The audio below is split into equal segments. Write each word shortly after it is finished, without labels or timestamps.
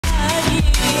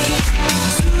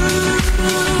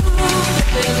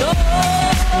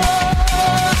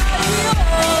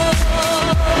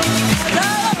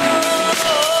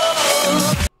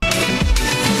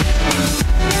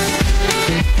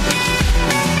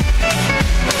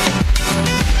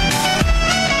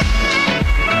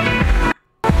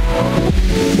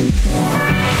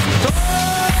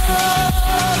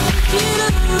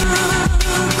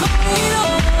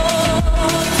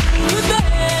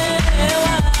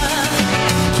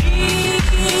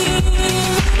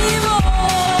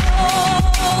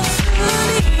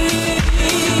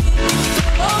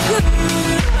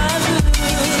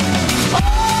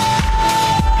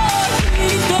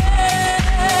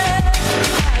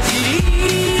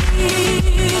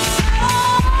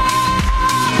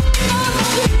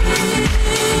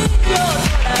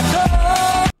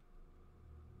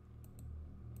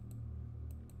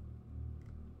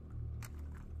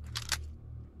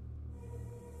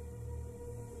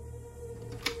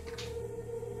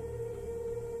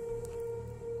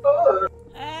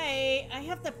I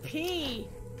have to pee.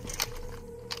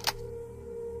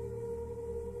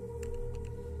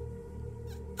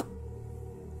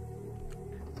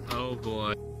 Oh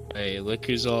boy. Hey, look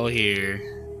who's all here.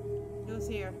 Who's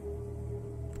here?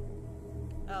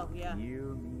 Oh, yeah.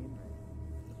 You, me,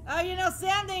 and Oh, you know,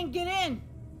 Sam didn't get in.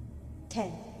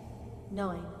 10,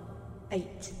 9,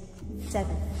 8,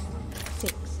 7,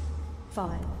 6,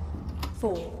 5,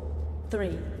 4,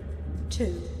 3, 2,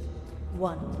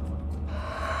 1.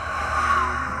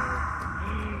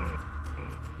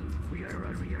 We gotta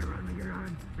run, we gotta run, we gotta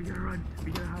run, we gotta run,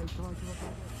 we gotta hide, come on, come on, come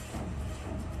on.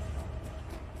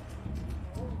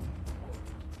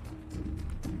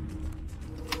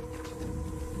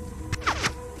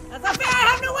 That's not fair, I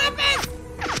have no weapons!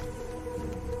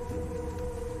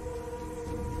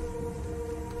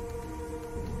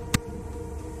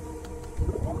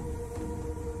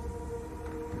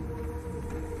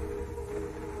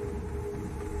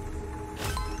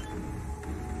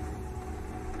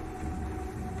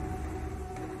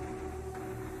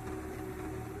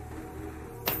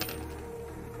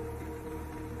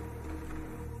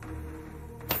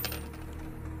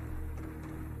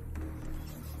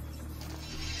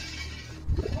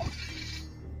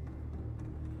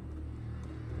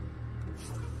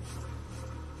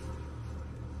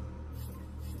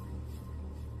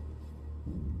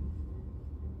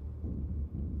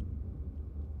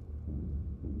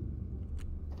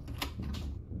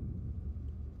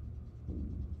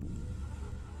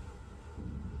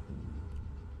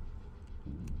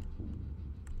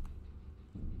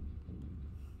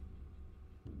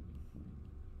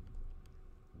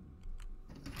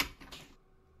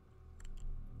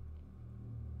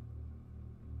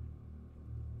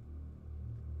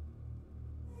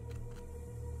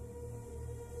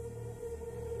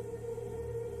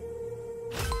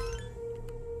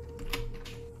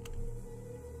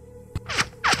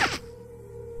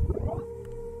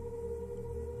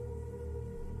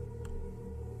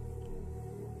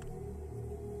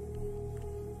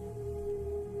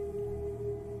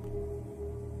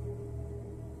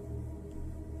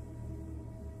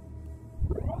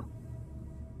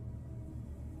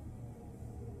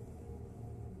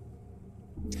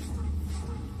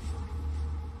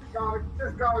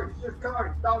 Just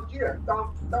go, don't get,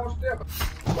 don't step.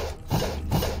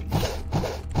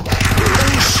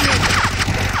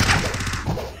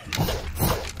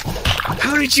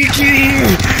 How did you get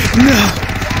here? No!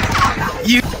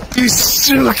 You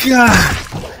sucker!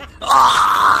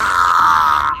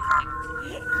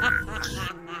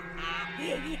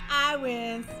 I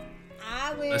win.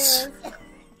 I win.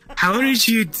 How did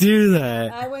you do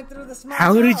that? I went through the small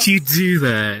How house. did you do The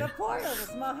that? portal, the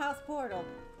small house portal.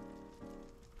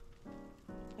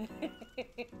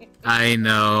 I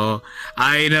know,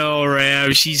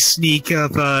 Ram. She sneak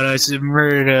up on us and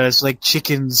murder us like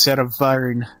chickens at a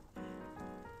barn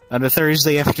on a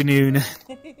Thursday afternoon.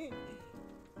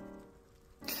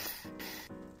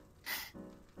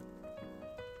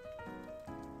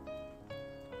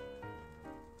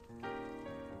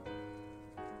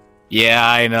 Yeah,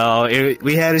 I know.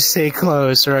 We had to stay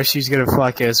close, or else she's gonna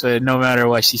fuck us. But no matter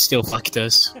what, she still fucked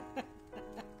us. I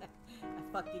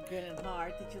fucked you good and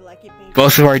hard. Did you like it, baby?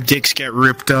 Both of our dicks get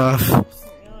ripped off. Oh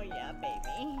yeah,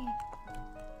 baby.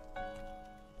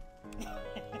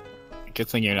 Good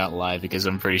thing you're not live, because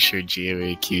I'm pretty sure Gia would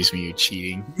accuse me of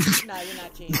cheating. No, you're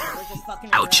not cheating. We're just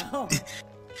fucking Ouch. around.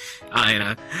 I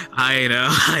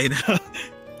know.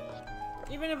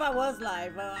 Even if I was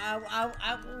live,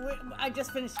 I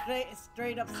just finished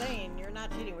straight up saying you're not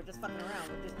cheating. We're just fucking around.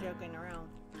 We're just joking around.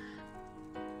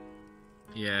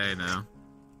 Yeah, I know.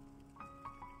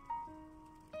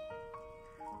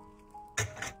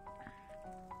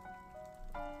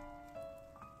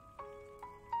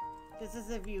 This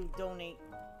is if you donate.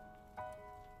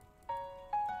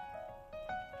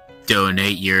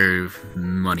 Donate your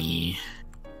money.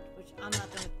 Which I'm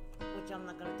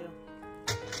not gonna do.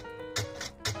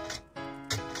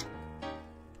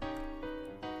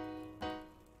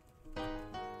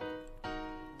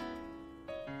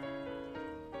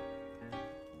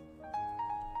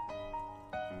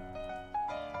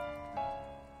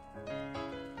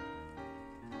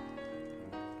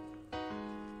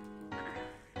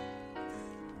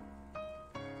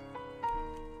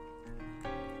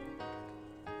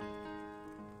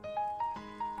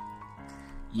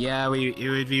 Yeah, it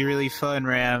would be really fun,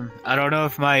 Ram. I don't know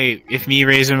if me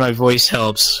raising my voice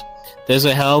helps. Does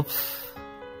it help?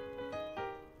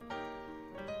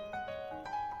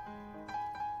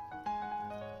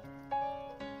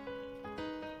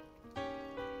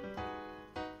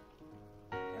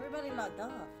 Everybody logged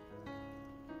off.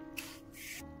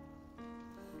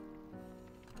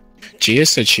 Gia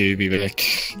said she would be back.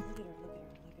 Look at her, look at her,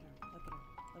 look at her, look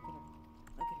at her,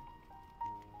 look at her.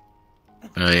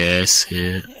 Oh yes,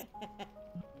 yeah.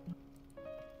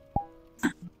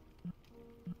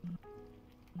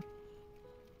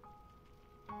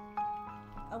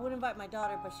 I would invite my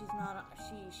daughter, but she's not.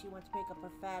 She went to pick up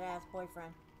her fat ass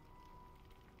boyfriend.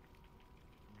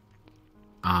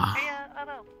 Ah. Hey,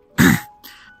 hello.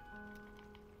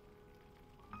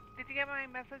 Did you get my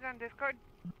message on Discord?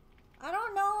 I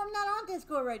don't know. I'm not on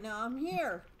Discord right now. I'm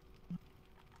here.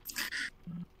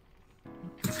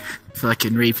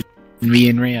 Fucking raping me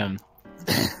and Ram.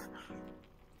 Fucking,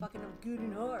 I'm good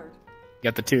and hard.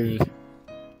 Got the two.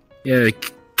 Yeah,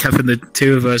 cuffing the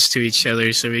two of us to each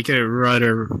other so we could run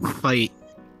or fight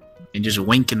and just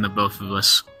winking the both of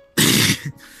us.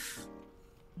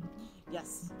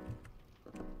 Yes.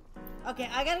 Okay,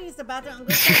 I gotta use the bathroom. I'm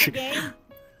gonna start the game,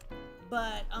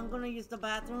 but I'm gonna use the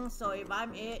bathroom. So if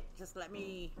I'm it, just let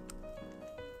me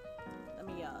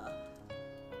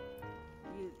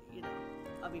you know,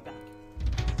 I'll be back.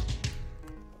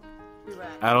 Be right.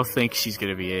 I don't think she's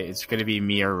gonna be it. It's gonna be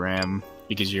me or Ram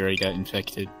because you already got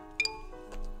infected.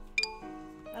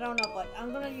 I don't know, but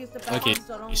I'm gonna use the bathroom Okay,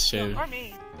 so I don't. so Or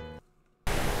me.